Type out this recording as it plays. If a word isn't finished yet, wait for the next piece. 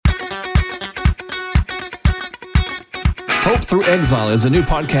Hope Through Exile is a new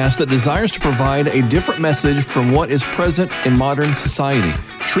podcast that desires to provide a different message from what is present in modern society.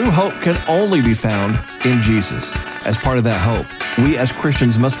 True hope can only be found in Jesus. As part of that hope, we as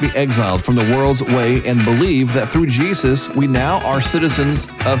Christians must be exiled from the world's way and believe that through Jesus, we now are citizens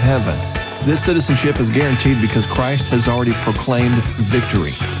of heaven. This citizenship is guaranteed because Christ has already proclaimed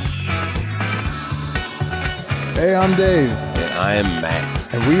victory. Hey, I'm Dave. And I am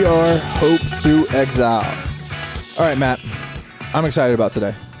Matt. And we are Hope Through Exile. All right, Matt, I'm excited about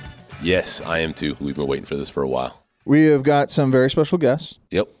today. Yes, I am too. We've been waiting for this for a while. We have got some very special guests.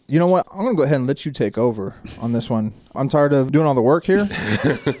 Yep. You know what? I'm going to go ahead and let you take over on this one. I'm tired of doing all the work here.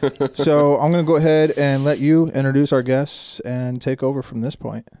 So I'm going to go ahead and let you introduce our guests and take over from this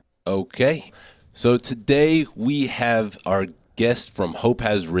point. Okay. So today we have our guest from Hope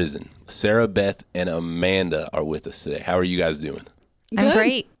Has Risen. Sarah Beth and Amanda are with us today. How are you guys doing? I'm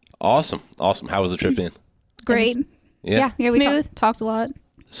great. Awesome. How was the trip in? Great. Yeah. Yeah, we talked a lot.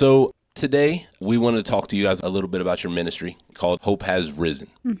 So today we wanted to talk to you guys a little bit about your ministry called Hope Has Risen.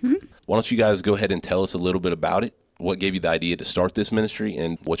 Mm-hmm. Why don't you guys go ahead and tell us a little bit about it? What gave you the idea to start this ministry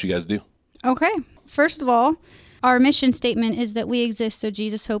and what you guys do? Okay. First of all, our mission statement is that we exist so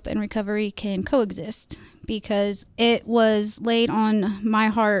Jesus, hope, and recovery can coexist, because it was laid on my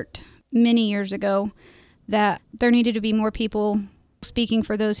heart many years ago that there needed to be more people speaking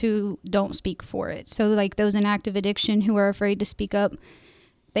for those who don't speak for it. So like those in active addiction who are afraid to speak up,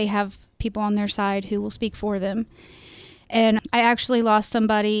 they have people on their side who will speak for them. And I actually lost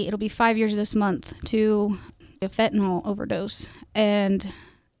somebody, it'll be 5 years this month, to a fentanyl overdose. And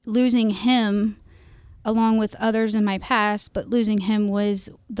losing him, along with others in my past, but losing him was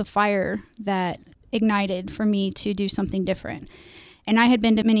the fire that ignited for me to do something different. And I had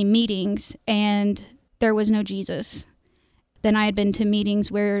been to many meetings and there was no Jesus. Then I had been to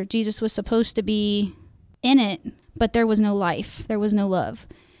meetings where Jesus was supposed to be in it, but there was no life. There was no love.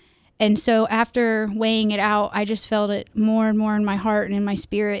 And so after weighing it out, I just felt it more and more in my heart and in my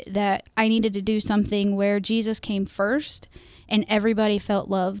spirit that I needed to do something where Jesus came first and everybody felt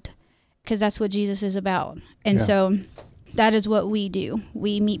loved, because that's what Jesus is about. And so that is what we do.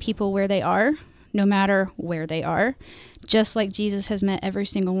 We meet people where they are, no matter where they are, just like Jesus has met every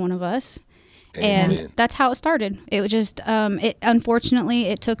single one of us. Amen. And that's how it started. It was just, unfortunately,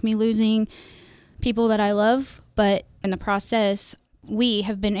 it took me losing people that I love, but in the process, we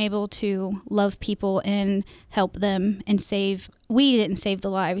have been able to love people and help them and save. We didn't save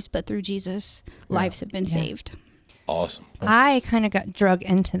the lives, but through Jesus, lives have been saved. Awesome. I kind of got drug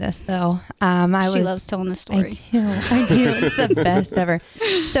into this, though. She loves telling the story. I do. It's the best ever.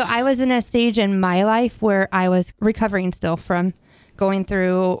 So I was in a stage in my life where I was recovering still from going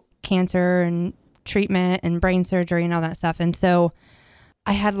through cancer and treatment and brain surgery and all that stuff. And so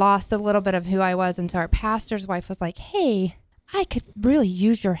I had lost a little bit of who I was. And so our pastor's wife was like, hey, I could really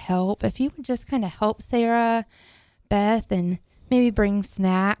use your help. If you would just kind of help Sarah, Beth, and maybe bring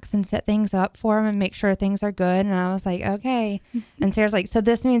snacks and set things up for them and make sure things are good. And I was like, okay. And Sarah's like, so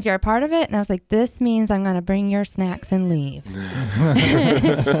this means you're a part of it? And I was like, this means I'm going to bring your snacks and leave.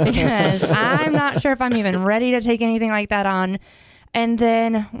 Because I'm not sure if I'm even ready to take anything like that on. And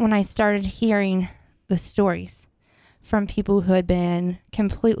then when I started hearing the stories from people who had been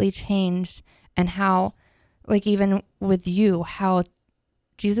completely changed, and how, like even with you, how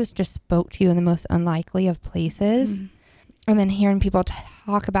Jesus just spoke to you in the most unlikely of places. Mm-hmm. And then hearing people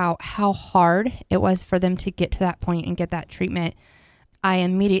talk about how hard it was for them to get to that point and get that treatment, I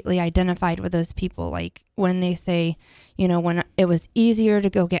immediately identified with those people. Like when they say, you know, when it was easier to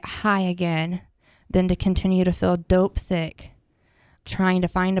go get high again than to continue to feel dope sick, trying to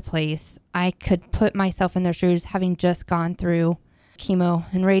find a place, I could put myself in their shoes, having just gone through chemo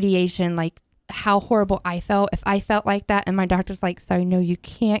and radiation, like how horrible I felt. If I felt like that and my doctor's like, sorry, no, you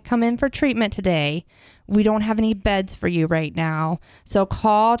can't come in for treatment today. We don't have any beds for you right now. So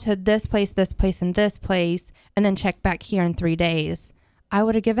call to this place, and this place, and then check back here in 3 days. I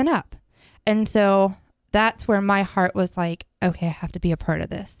would have given up. And so that's where my heart was like, okay, I have to be a part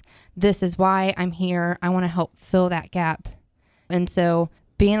of this. This is why I'm here. I want to help fill that gap. And so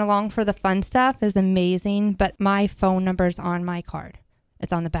being along for the fun stuff is amazing, but my phone number's on my card.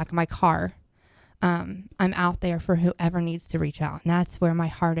 It's on the back of my car. I'm out there for whoever needs to reach out. And that's where my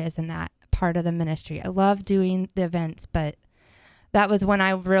heart is in that part of the ministry. I love doing the events, but that was when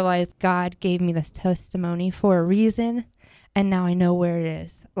I realized God gave me this testimony for a reason. And now I know where it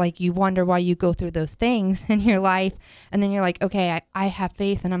is. Like, you wonder why you go through those things in your life. And then you're like, okay, I have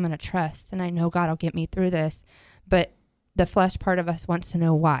faith and I'm going to trust. And I know God will get me through this. But the flesh part of us wants to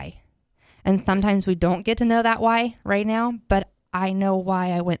know why. And sometimes we don't get to know that why right now. But I know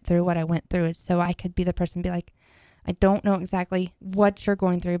why I went through what I went through. So I could be the person be like, I don't know exactly what you're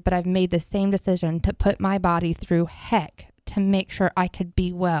going through, but I've made the same decision to put my body through heck to make sure I could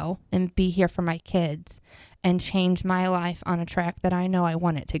be well and be here for my kids and change my life on a track that I know I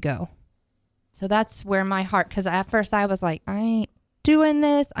want it to go. So that's where my heart, because at first I was like, I ain't doing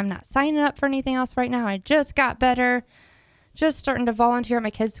this. I'm not signing up for anything else right now. I just got better, just starting to volunteer at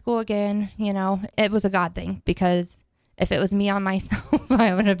my kids' school again. You know, it was a God thing, because if it was me on myself,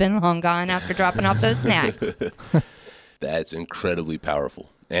 I would have been long gone after dropping off those snacks. That's incredibly powerful.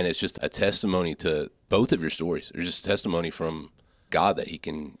 And it's just a testimony to both of your stories. There's just a testimony from God that he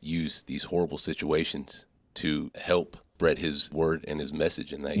can use these horrible situations to help spread his word and his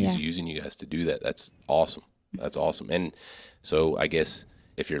message, and that he's using you guys to do that. That's awesome. That's awesome. And so I guess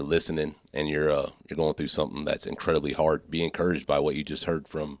if you're listening and you're going through something that's incredibly hard, be encouraged by what you just heard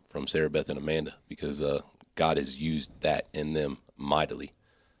from Sarah Beth and Amanda, because God has used that in them mightily.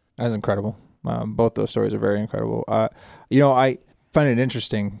 That's incredible. Both those stories are very incredible. I find it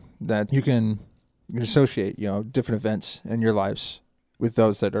interesting that you can associate, different events in your lives with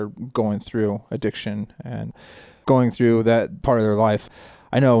those that are going through addiction and going through that part of their life.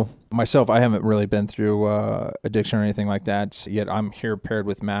 I know myself, I haven't really been through addiction or anything like that, yet I'm here paired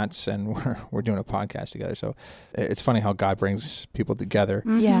with Matt, and we're doing a podcast together. So it's funny how God brings people together.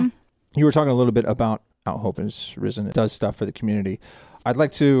 Mm-hmm. Yeah. You were talking a little bit about how Hope has Risen. It does stuff for the community. I'd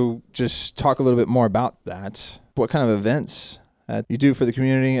like to just talk a little bit more about that. What kind of events that you do for the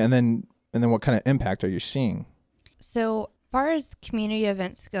community, and then what kind of impact are you seeing? So as far as community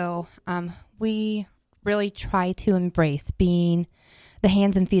events go, we really try to embrace being the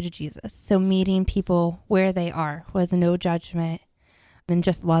hands and feet of Jesus. So meeting people where they are with no judgment and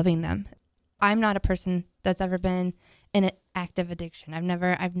just loving them. I'm not a person that's ever been in an active addiction. I've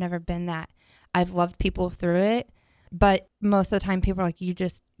never been that. I've loved people through it, but most of the time people are like,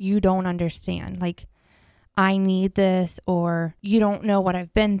 you don't understand. Like, I need this, or you don't know what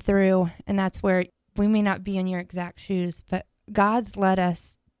I've been through. And that's where we may not be in your exact shoes, but God's let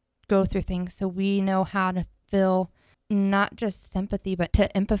us go through things so we know how to feel not just sympathy, but to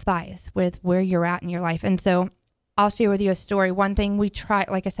empathize with where you're at in your life. And so I'll share with you a story. One thing we try,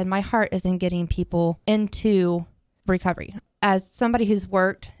 like I said, my heart is in getting people into recovery. As somebody who's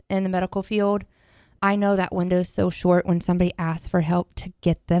worked in the medical field, I know that window's so short when somebody asks for help to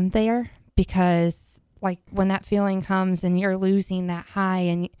get them there, because like when that feeling comes and you're losing that high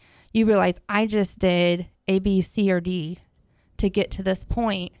and you realize I just did A, B, C, or D to get to this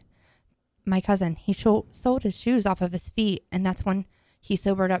point. My cousin, he sold his shoes off of his feet, and that's when he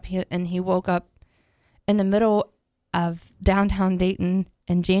sobered up, and he woke up in the middle of downtown Dayton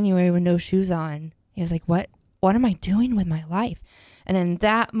in January with no shoes on. He was like, what am I doing with my life? And in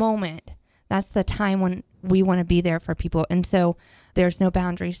that moment, that's the time when we want to be there for people. And so there's no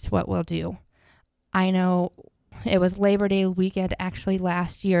boundaries to what we'll do. I know it was Labor Day weekend, actually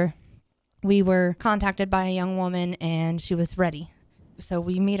last year. We were contacted by a young woman, and she was ready. So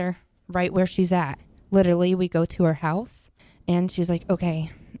we meet her right where she's at. Literally, we go to her house, and she's like, okay,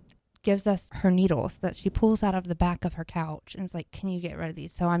 gives us her needles that she pulls out of the back of her couch, and is like, can you get rid of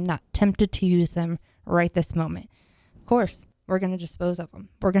these? So I'm not tempted to use them right this moment. Of course, we're going to dispose of them.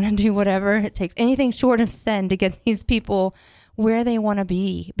 We're going to do whatever it takes, anything short of sin, to get these people where they want to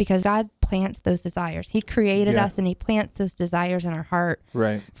be, because God plants those desires. He created us, and he plants those desires in our heart,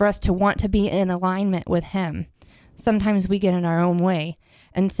 right, for us to want to be in alignment with him. Sometimes we get in our own way.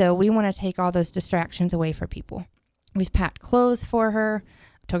 And so we want to take all those distractions away for people. We've packed clothes for her,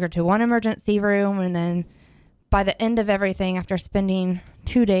 took her to one emergency room, and then by the end of everything, after spending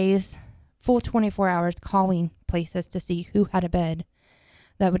 2 days, full 24 hours calling places to see who had a bed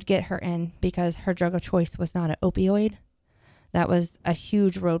that would get her in, because her drug of choice was not an opioid. That was a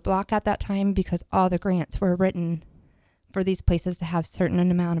huge roadblock at that time, because all the grants were written for these places to have certain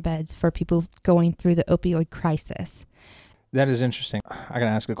amount of beds for people going through the opioid crisis. That is interesting. I gotta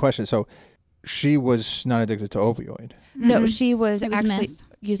ask a question. So she was not addicted to opioid. No, she was actually meth.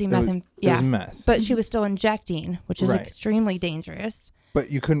 Using meth. It was meth. But she was still injecting, which is extremely dangerous.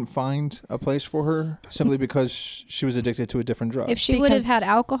 But you couldn't find a place for her simply because she was addicted to a different drug. If she would have had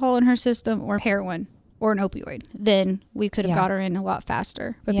alcohol in her system or heroin or an opioid, then we could have got her in a lot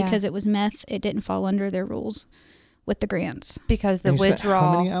faster. But because it was meth, it didn't fall under their rules with the grants. Because the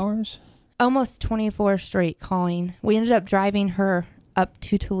withdrawal. How many hours? Almost 24 straight calling. We ended up driving her up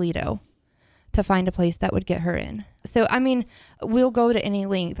to Toledo to find a place that would get her in. So, I mean, we'll go to any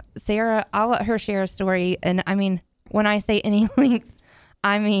length. Sarah, I'll let her share a story. And I mean, when I say any length,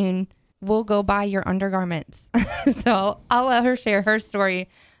 I mean, we'll go buy your undergarments. So I'll let her share her story.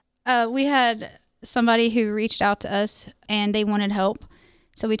 We had somebody who reached out to us and they wanted help.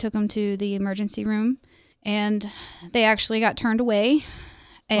 So we took them to the emergency room. and they actually got turned away.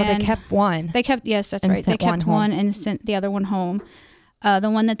 And well, they kept one. Yes, that's and right. They sent one kept home. one and sent the other one home. The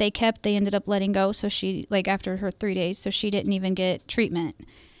one that they kept, they ended up letting go. So she, like after her 3 days, so she didn't even get treatment.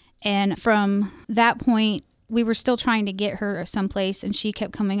 And from that point, we were still trying to get her someplace, and she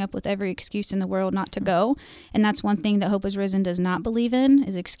kept coming up with every excuse in the world not to go. And that's one thing that Hope is Risen does not believe in,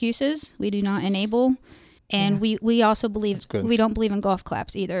 is excuses. We do not enable. And we also believe, we don't believe in golf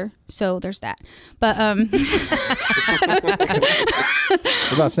claps either. So there's that. But What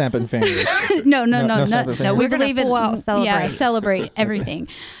about snapping fingers? no, snapping fingers? we We're gonna believe in full out celebrate. celebrate everything.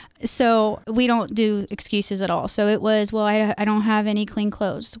 So we don't do excuses at all. So it was, well, I don't have any clean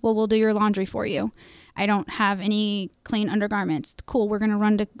clothes. Well, we'll do your laundry for you. I don't have any clean undergarments. Cool, we're going to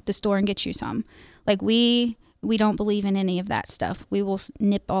run to the store and get you some. Like we don't believe in any of that stuff. We will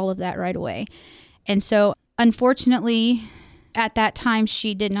nip all of that right away. And so unfortunately, at that time,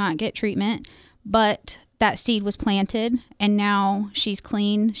 she did not get treatment, but that seed was planted, and now she's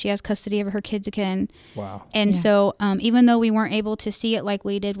clean. She has custody of her kids again. Wow. And so even though we weren't able to see it like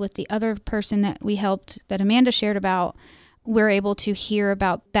we did with the other person that we helped, that Amanda shared about, we're able to hear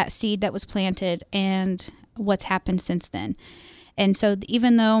about that seed that was planted and what's happened since then. And so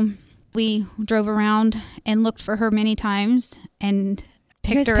even though we drove around and looked for her many times and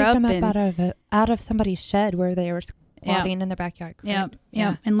picked her up, them out of somebody's shed where they were squatting in the backyard. Correct?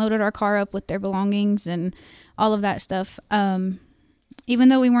 Yeah, and loaded our car up with their belongings and all of that stuff. Even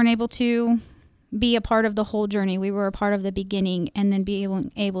though we weren't able to be a part of the whole journey, we were a part of the beginning, and then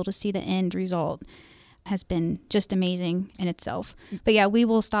being able to see the end result has been just amazing in itself. But yeah, we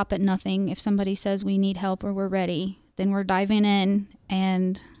will stop at nothing. If somebody says we need help or we're ready, then we're diving in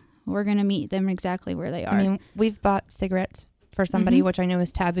and we're going to meet them exactly where they are. I mean, we've bought cigarettes for somebody, which I know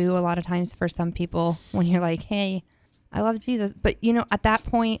is taboo a lot of times for some people when you're like, hey, I love Jesus. But, at that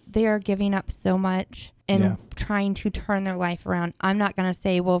point, they are giving up so much and trying to turn their life around. I'm not going to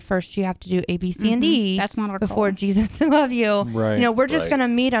say, well, first you have to do A, B, C, and D. That's not our before call. Jesus to love you. Right. We're just going to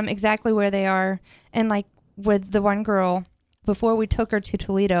meet them exactly where they are. And like with the one girl, before we took her to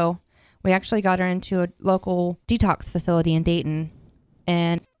Toledo, we actually got her into a local detox facility in Dayton.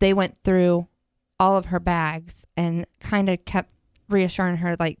 And they went through all of her bags and kind of kept reassuring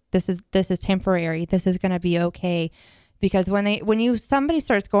her, like, this is temporary. This is going to be okay. Because when somebody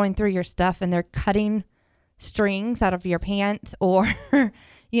starts going through your stuff and they're cutting strings out of your pants or,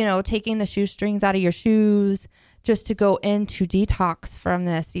 taking the shoestrings out of your shoes just to go into detox from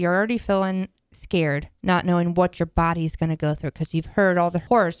this, you're already feeling scared, not knowing what your body's going to go through because you've heard all the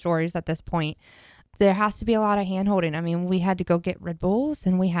horror stories at this point. There has to be a lot of hand holding. I mean, we had to go get Red Bulls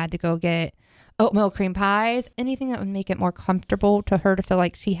and we had to go get oatmeal cream pies, anything that would make it more comfortable to her to feel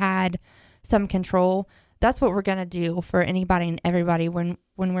like she had some control. That's what we're going to do for anybody and everybody when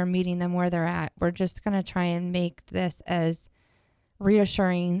we're meeting them where they're at. We're just going to try and make this as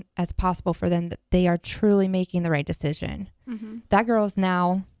reassuring as possible for them that they are truly making the right decision. Mm-hmm. That girl's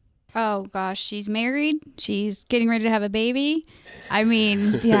now... Oh gosh, she's married. She's getting ready to have a baby. I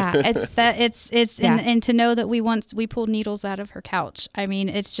mean, yeah, and to know that we pulled needles out of her couch. I mean,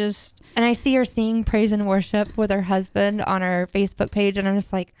 it's just. And I see her singing praise and worship with her husband on her Facebook page, and I'm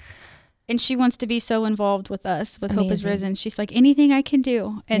just like. And she wants to be so involved with us, with amazing. Hope is Risen. She's like, anything I can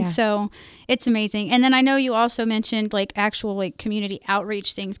do. And so it's amazing. And then I know you also mentioned like actual like community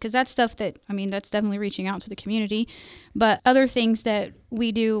outreach things, because that's stuff that, I mean, that's definitely reaching out to the community. But other things that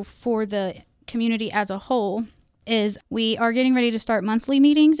we do for the community as a whole is we are getting ready to start monthly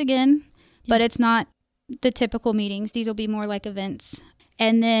meetings again, but it's not the typical meetings. These will be more like events.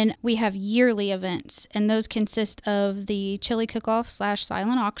 And then we have yearly events, and those consist of the chili cook-off /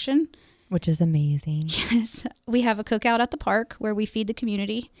 silent auction. Which is amazing. Yes. We have a cookout at the park where we feed the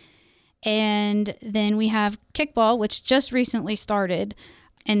community. And then we have kickball, which just recently started.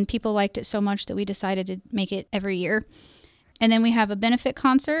 And people liked it so much that we decided to make it every year. And then we have a benefit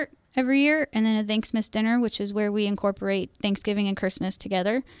concert every year. And then a Thanksmas dinner, which is where we incorporate Thanksgiving and Christmas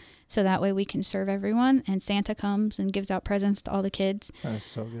together. So that way we can serve everyone. And Santa comes and gives out presents to all the kids. That's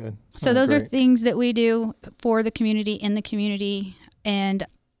so good. So those are things that we do for the community, in the community. And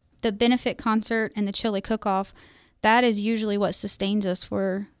the benefit concert and the chili cook-off, that is usually what sustains us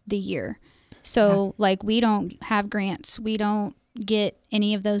for the year. So like we don't have grants. We don't get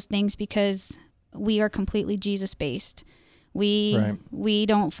any of those things because we are completely Jesus-based. We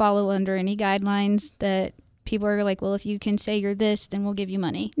don't follow under any guidelines that people are like, well, if you can say you're this, then we'll give you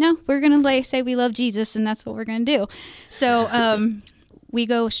money. No, we're going to say we love Jesus, and that's what we're going to do. So We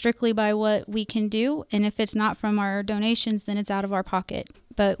go strictly by what we can do. And if it's not from our donations, then it's out of our pocket.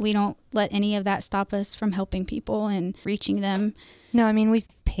 But we don't let any of that stop us from helping people and reaching them. No, I mean, we've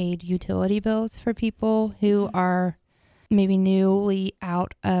paid utility bills for people who are maybe newly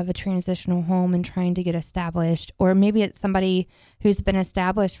out of a transitional home and trying to get established, or maybe it's somebody who's been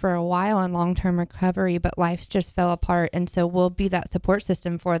established for a while in long-term recovery, but life's just fell apart. And so we'll be that support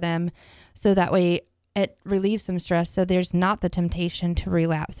system for them. So that way it relieves some stress. So there's not the temptation to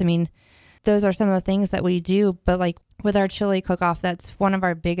relapse. I mean, those are some of the things that we do, but like with our chili cook-off, that's one of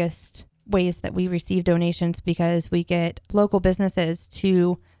our biggest ways that we receive donations, because we get local businesses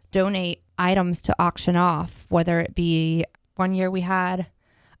to donate items to auction off, whether it be one year we had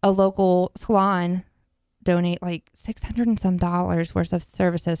a local salon donate like $600 and some worth of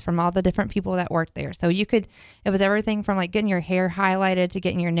services from all the different people that worked there. So it was everything from like getting your hair highlighted to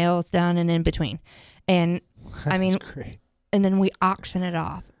getting your nails done and in between. And I mean, great. And then we auction it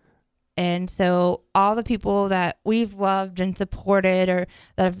off. And so all the people that we've loved and supported, or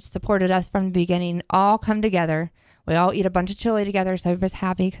that have supported us from the beginning, all come together. We all eat a bunch of chili together, so everybody's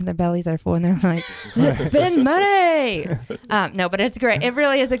happy because their bellies are full and they're like, let's spend money. No, but it's great. It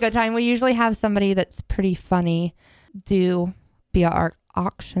really is a good time. We usually have somebody that's pretty funny be our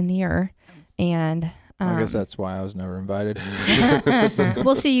auctioneer. And I guess that's why I was never invited.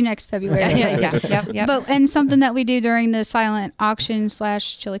 We'll see you next February. Yeah. And something that we do during the silent auction /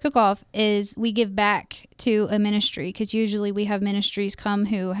 chili cook-off is we give back to a ministry, because usually we have ministries come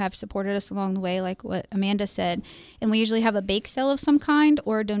who have supported us along the way, like what Amanda said. And we usually have a bake sale of some kind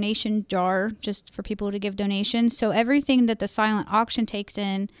or a donation jar just for people to give donations. So everything that the silent auction takes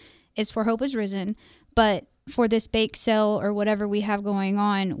in is for Hope is Risen. But for this bake sale or whatever we have going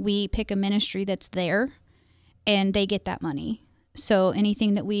on, we pick a ministry that's there and they get that money. So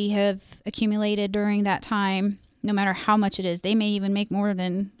anything that we have accumulated during that time, no matter how much it is, they may even make more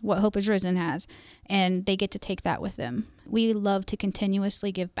than what Hope is Risen has, and they get to take that with them. We love to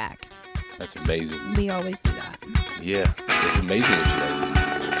continuously give back. That's amazing. We always do that. Yeah, it's amazing what she does.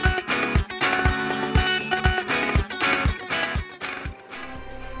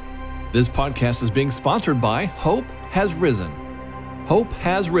 This podcast is being sponsored by Hope Has Risen. Hope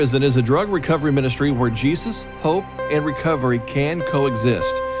Has Risen is a drug recovery ministry where Jesus, hope, and recovery can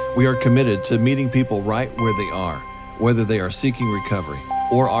coexist. We are committed to meeting people right where they are, whether they are seeking recovery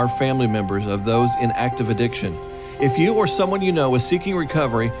or are family members of those in active addiction. If you or someone you know is seeking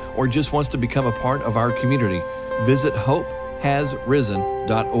recovery or just wants to become a part of our community, visit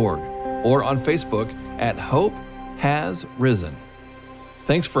hopehasrisen.org or on Facebook at Hope Has Risen.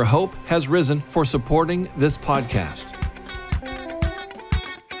 Thanks for Hope Has Risen for supporting this podcast.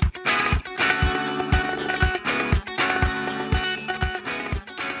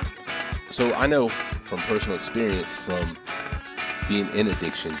 So I know from personal experience, from being in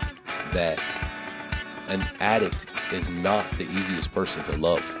addiction, that an addict is not the easiest person to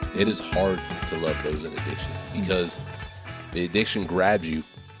love. It is hard to love those in addiction because the addiction grabs you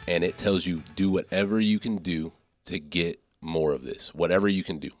and it tells you, do whatever you can do to get more of this. Whatever you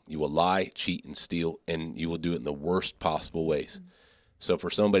can do. You will lie, cheat, and steal, and you will do it in the worst possible ways. So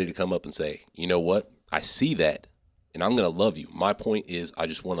for somebody to come up and say, you know what, I see that, and I'm going to love you. My point is, I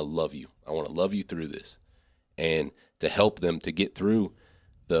just want to love you. I want to love you through this. And to help them to get through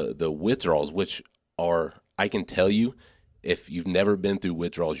the withdrawals, which are, I can tell you, if you've never been through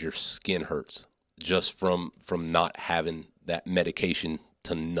withdrawals, your skin hurts just from not having that medication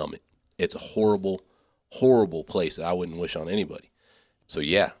to numb it. It's a horrible place that I wouldn't wish on anybody. So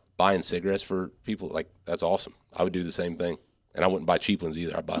yeah, buying cigarettes for people, like, that's awesome. I would do the same thing. And I wouldn't buy cheap ones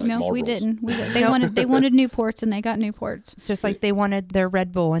either. I'd buy like Marlboros. We didn't. They wanted Newports and they got Newports. Just like they wanted their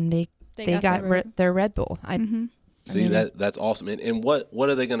Red Bull and they got their Red Bull. See, that's awesome. And what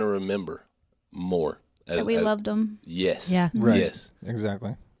are they going to remember more? That we loved them. Yes. Yeah. Right. Yes.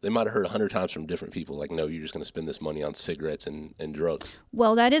 Exactly. They might have heard 100 times from different people, like, no, you're just going to spend this money on cigarettes and drugs.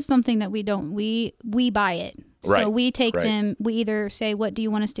 Well, that is something that we don't. We buy it. Right. So we take them. We either say, what do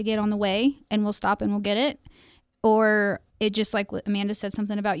you want us to get on the way? And we'll stop and we'll get it. Or it just like what Amanda said,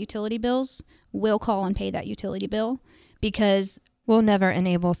 something about utility bills. We'll call and pay that utility bill because we'll never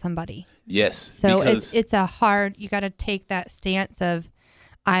enable somebody. Yes. So it's a hard, you got to take that stance of,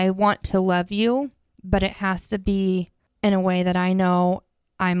 I want to love you, but it has to be in a way that I know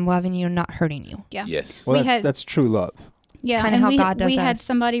I'm loving you and not hurting you. Yeah. Yes. Well, that's true love. Yeah. Kind of how God does we us. had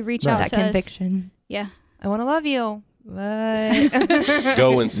somebody reach out That to conviction. us. Yeah. I want to love you. But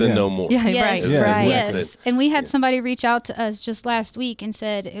Go and sin no more. Yeah, yes. right. Yeah, Right. Yes. And we had somebody reach out to us just last week and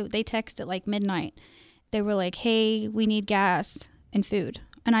said, they texted like midnight. They were like, hey, we need gas and food.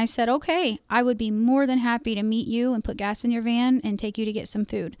 And I said, okay, I would be more than happy to meet you and put gas in your van and take you to get some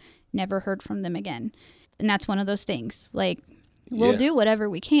food. Never heard from them again. And that's one of those things. Like, we'll do whatever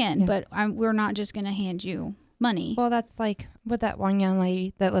we can, but we're not just going to hand you money. Well, that's like with that one young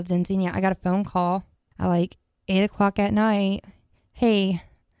lady that lived in Xenia. I got a phone call at like 8 o'clock at night. Hey,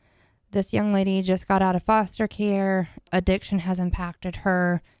 this young lady just got out of foster care. Addiction has impacted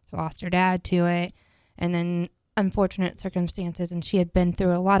her. She lost her dad to it. And then unfortunate circumstances. And she had been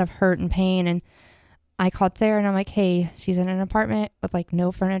through a lot of hurt and pain. And I called Sarah and I'm like, hey, she's in an apartment with like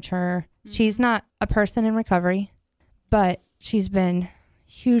no furniture. Mm-hmm. She's not a person in recovery, but she's been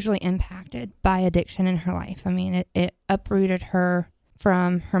hugely impacted by addiction in her life. I mean, it uprooted her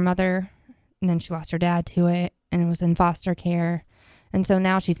from her mother, and then she lost her dad to it and was in foster care. And so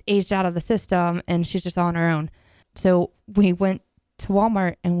now she's aged out of the system and she's just on her own. So we went to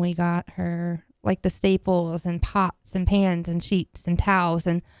Walmart and we got her like the staples and pots and pans and sheets and towels,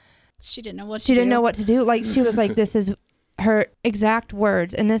 and she didn't know what to do. Like, she was like, this is her exact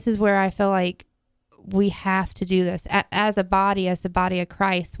words. And this is where I feel like we have to do this as a body, as the body of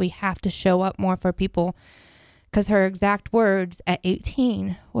Christ. We have to show up more for people, because her exact words at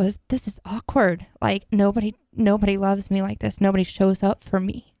 18 was, this is awkward. Like, nobody loves me like this. Nobody shows up for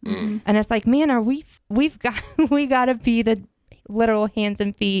me. Mm-hmm. And it's like, man, we got to be the literal hands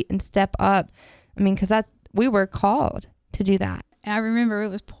and feet and step up. I mean, because we were called to do that. I remember it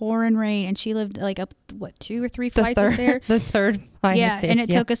was pouring rain, and she lived like up 2 or 3 flights of stairs. The third flight. Yeah, of stairs, and it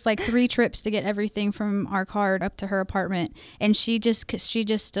took us like 3 trips to get everything from our car up to her apartment. And she just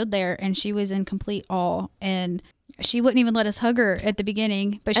stood there, and she was in complete awe. And she wouldn't even let us hug her at the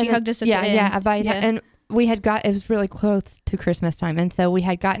beginning, but she hugged us at the end. Yeah. And we had it was really close to Christmas time, and so we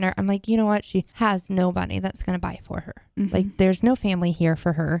had gotten her. I'm like, you know what? She has nobody that's gonna buy for her. Mm-hmm. Like, there's no family here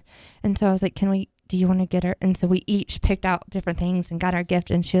for her. And so I was like, do you want to get her? And so we each picked out different things and got our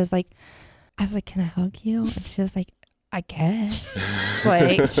gift. And she was like, I was like, can I hug you? And she was like, I guess.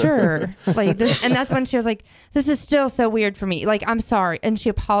 Like, sure. Like this, and that's when she was like, this is still so weird for me. Like, I'm sorry. And she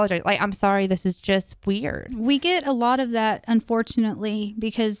apologized. Like, I'm sorry. This is just weird. We get a lot of that, unfortunately,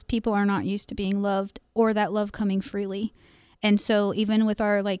 because people are not used to being loved or that love coming freely. And so even with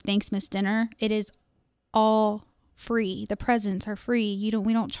our like Thanksmas dinner, it is all free. The presents are free.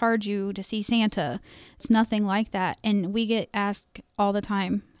 We don't charge you to see Santa. It's nothing like that. And we get asked all the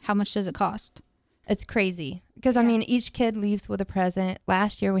time, how much does it cost? It's crazy. Because I mean, each kid leaves with a present.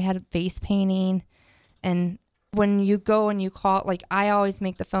 Last year we had a face painting, and when you go and you call, like, I always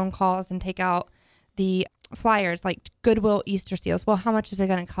make the phone calls and take out the flyers, like Goodwill Easter seals. Well, how much is it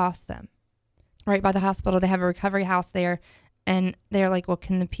going to cost them? Right by the hospital, they have a recovery house there, and they're like, well,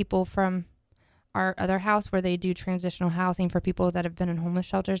 can the people from our other house where they do transitional housing for people that have been in homeless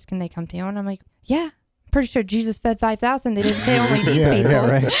shelters, can they come to you? And I'm like, yeah, pretty sure Jesus fed 5,000. They didn't say only these people.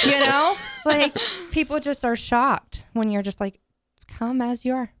 Yeah, right. You know, like, people just are shocked when you're just like, come as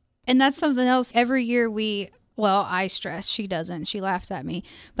you are. And that's something else. Every year I stress, she doesn't. She laughs at me.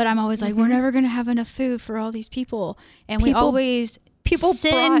 But I'm always like, we're never going to have enough food for all these people. And we always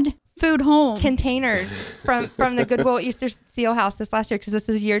send food home. Containers from the Goodwill Easter Seal House this last year, because this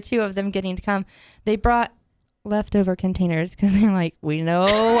is year 2 of them getting to come. They brought leftover containers because they're like, we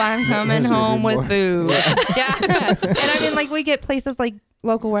know I'm coming home with food. Yeah. And I mean, like, we get places like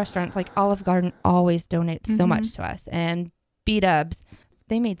local restaurants, like Olive Garden always donates so much to us, and B-Dubs.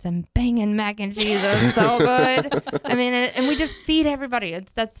 They made some banging mac and cheese. It was so good. I mean, and we just feed everybody.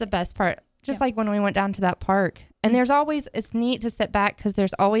 That's the best part. Just like when we went down to that park. And there's always, it's neat to sit back, because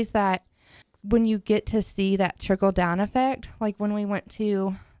there's always that, when you get to see that trickle down effect, like when we went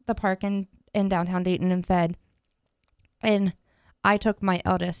to the park in downtown Dayton and fed, and I took my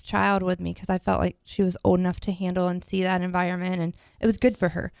eldest child with me because I felt like she was old enough to handle and see that environment, and it was good for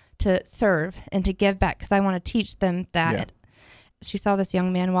her to serve and to give back, because I want to teach them that. Yeah. She saw this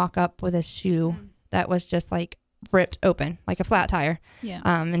young man walk up with a shoe that was just like ripped open, like a flat tire. Yeah.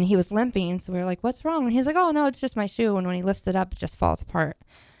 And he was limping. So we were like, what's wrong? And he's like, oh no, it's just my shoe. And when he lifts it up, it just falls apart.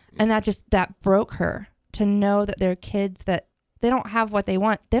 And that broke her, to know that there are kids that they don't have what they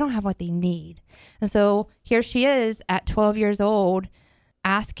want. They don't have what they need. And so here she is at 12 years old,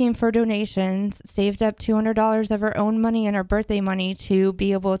 asking for donations, saved up $200 of her own money and her birthday money to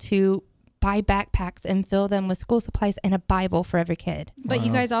be able to buy backpacks and fill them with school supplies and a Bible for every kid. But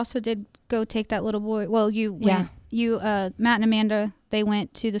you guys also did go take that little boy. Well, Matt and Amanda, they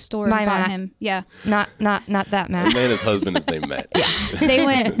went to the store and bought him. Yeah. Not that Matt. Amanda's husband is named Matt.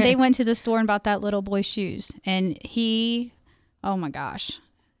 Yeah. They went to the store and bought that little boy shoes, and he, oh my gosh,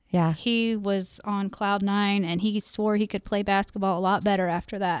 Yeah. He was on cloud 9, and he swore he could play basketball a lot better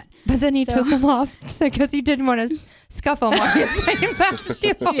after that. But then he So- took them off because he didn't want to scuff them while he was playing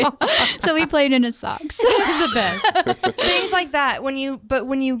basketball. Yeah. So we played in his socks. It's the best. Things like that. When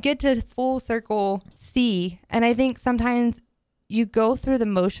you get to full circle see, and I think sometimes you go through the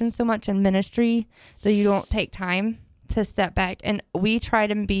motions so much in ministry that you don't take time to step back. And we try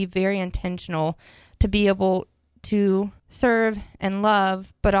to be very intentional to be able to serve and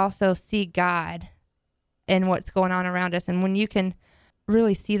love, but also see God in what's going on around us. And when you can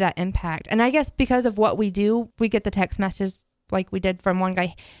really see that impact, and I guess because of what we do, we get the text messages like we did from one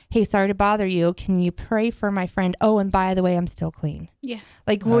guy, hey, sorry to bother you. Can you pray for my friend? Oh, and by the way, I'm still clean. Yeah.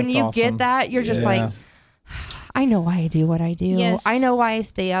 Like when That's you awesome. get that, you're just Yeah. like, I know why I do what I do. Yes. I know why I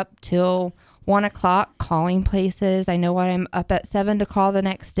stay up till 1:00 calling places. I know why I'm up at 7 to call the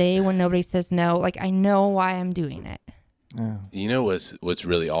next day when nobody says no. Like I know why I'm doing it. Yeah. You know what's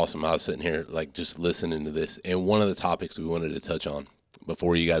really awesome? I was sitting here like just listening to this, and one of the topics we wanted to touch on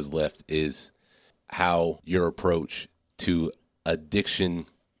before you guys left is how your approach to addiction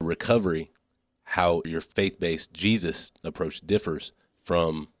recovery, how your faith-based Jesus approach differs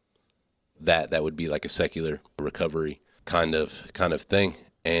from that would be like a secular recovery kind of thing.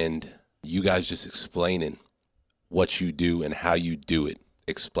 And you guys just explaining what you do and how you do it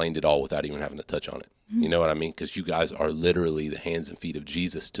explained it all without even having to touch on it. You know what I mean? Because you guys are literally the hands and feet of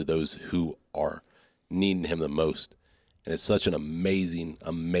Jesus to those who are needing him the most. And it's such an amazing,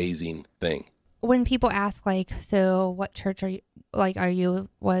 amazing thing. When people ask like, so what church are you, what are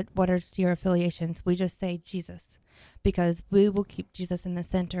your affiliations? We just say Jesus, because we will keep Jesus in the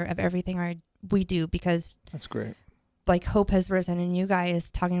center of everything we do, because That's great. like hope has risen, and you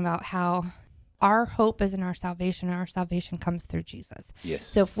guys talking about how our hope is in our salvation, and our salvation comes through Jesus. Yes.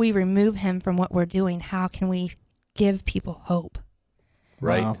 So if we remove him from what we're doing, how can we give people hope?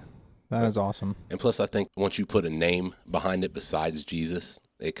 Right. Wow. That is awesome. And plus, I think once you put a name behind it besides Jesus,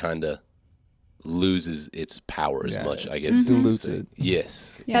 it kind of loses its power as Yeah, much, I guess. dilutes you could it. say.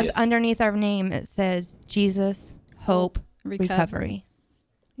 Yes. Because Yes. underneath our name, it says Jesus, hope, Recovery. recovery.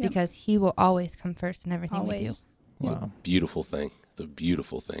 Yep. Because he will always come first in everything we do. Always. Wow. Beautiful thing. It's a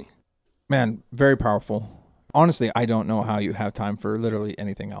beautiful thing. Man, very powerful. Honestly, I don't know how you have time for literally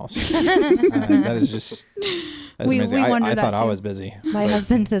anything else. That is just that's We amazing. wonder I that thought I too. was busy. My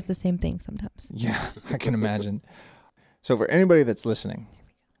husband says the same thing sometimes. Yeah, I can imagine. So for anybody that's listening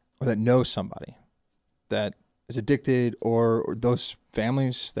or that knows somebody that is addicted, or those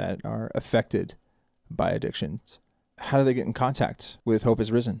families that are affected by addictions, how do they get in contact with Hope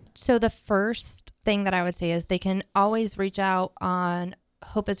Is Risen? So the first thing that I would say is they can always reach out on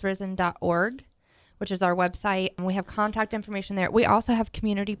hopeisrisen.org, which is our website. And we have contact information there. We also have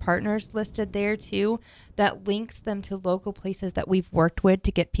community partners listed there too, that links them to local places that we've worked with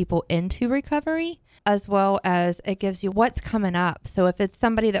to get people into recovery, as well as it gives you what's coming up. So if it's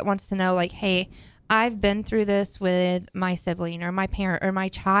somebody that wants to know like, hey, I've been through this with my sibling or my parent or my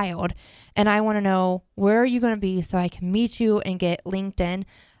child, and I want to know where are you going to be so I can meet you and get linked in.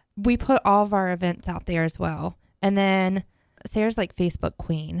 We put all of our events out there as well. And then Sarah's like Facebook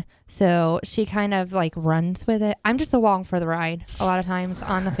queen. So she kind of like runs with it. I'm just along for the ride a lot of times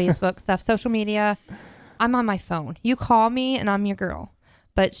on the Facebook stuff, social media. I'm on my phone. You call me and I'm your girl.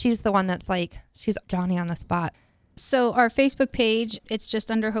 But she's the one that's like, she's Johnny on the spot. So our Facebook page, it's just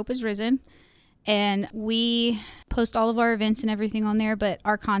under Hope Is Risen. And we post all of our events and everything on there, but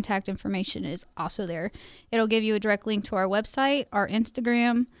our contact information is also there. It'll give you a direct link to our website, our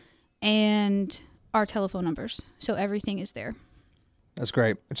Instagram, and our telephone numbers. So everything is there. That's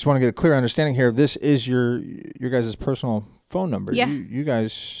great. I just want to get a clear understanding here. This is your guys' personal phone number. Yeah. You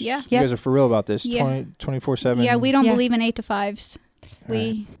guys. Yeah. You Yep. guys are for real about this. Yeah. 24/7. Yeah, we don't Yeah. believe in 8 to 5s.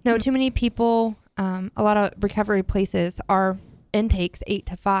 We No, too many people, a lot of recovery places are intakes 8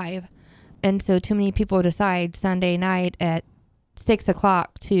 to 5. And so too many people decide Sunday night at 6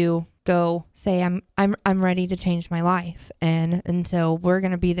 o'clock to go say, I'm ready to change my life. And so we're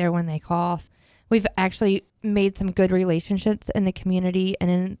going to be there when they call. We've actually made some good relationships in the community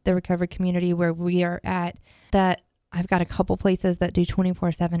and in the recovery community where we are at, that I've got a couple places that do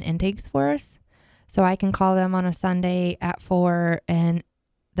 24/7 intakes for us. So I can call them on a Sunday at 4 and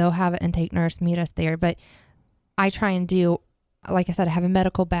they'll have an intake nurse meet us there. But I try and do, like I said, I have a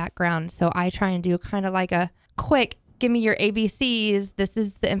medical background. So I try and do kind of like a quick, give me your ABCs. This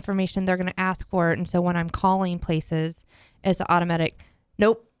is the information they're going to ask for. And so when I'm calling places, it's an automatic,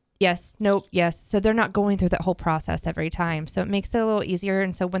 nope, yes, nope, yes. So they're not going through that whole process every time. So it makes it a little easier.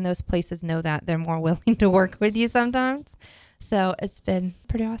 And so when those places know that, they're more willing to work with you sometimes. So it's been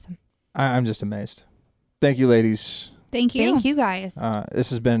pretty awesome. I'm just amazed. Thank you, ladies. Thank you. Thank you guys. This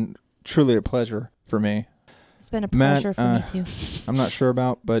has been truly a pleasure for me. It's been a Matt, pleasure for me too. I'm not sure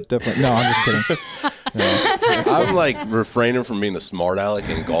about, but definitely. No, I'm just kidding. No. I'm like refraining from being a smart aleck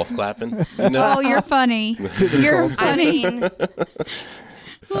and golf clapping. You know? Oh, you're funny. You're I funny. mean,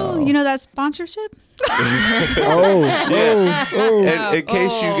 Oh, you know that sponsorship? And in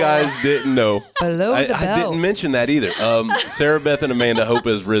case you guys didn't know, below the I belt. didn't mention that either. Sarah Beth and Amanda Hope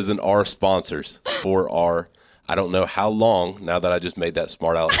Has Risen are sponsors for our, I don't know how long now that I just made that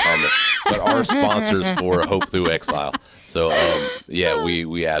smart aleck comment, but our sponsors for Hope Through Exile. So, yeah,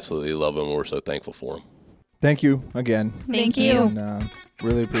 we absolutely love them. We're so thankful for them. Thank you again. Thank you. And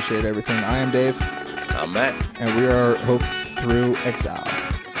really appreciate everything. I am Dave, I'm Matt. and we are Hope Through Exile.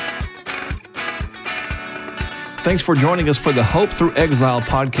 Thanks for joining us for the Hope Through Exile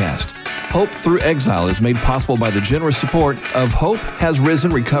podcast. Hope Through Exile is made possible by the generous support of Hope Has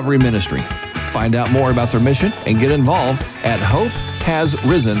Risen Recovery Ministry. Find out more about their mission and get involved at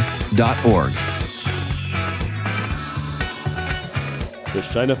hopehasrisen.org. The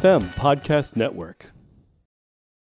Shine FM Podcast Network.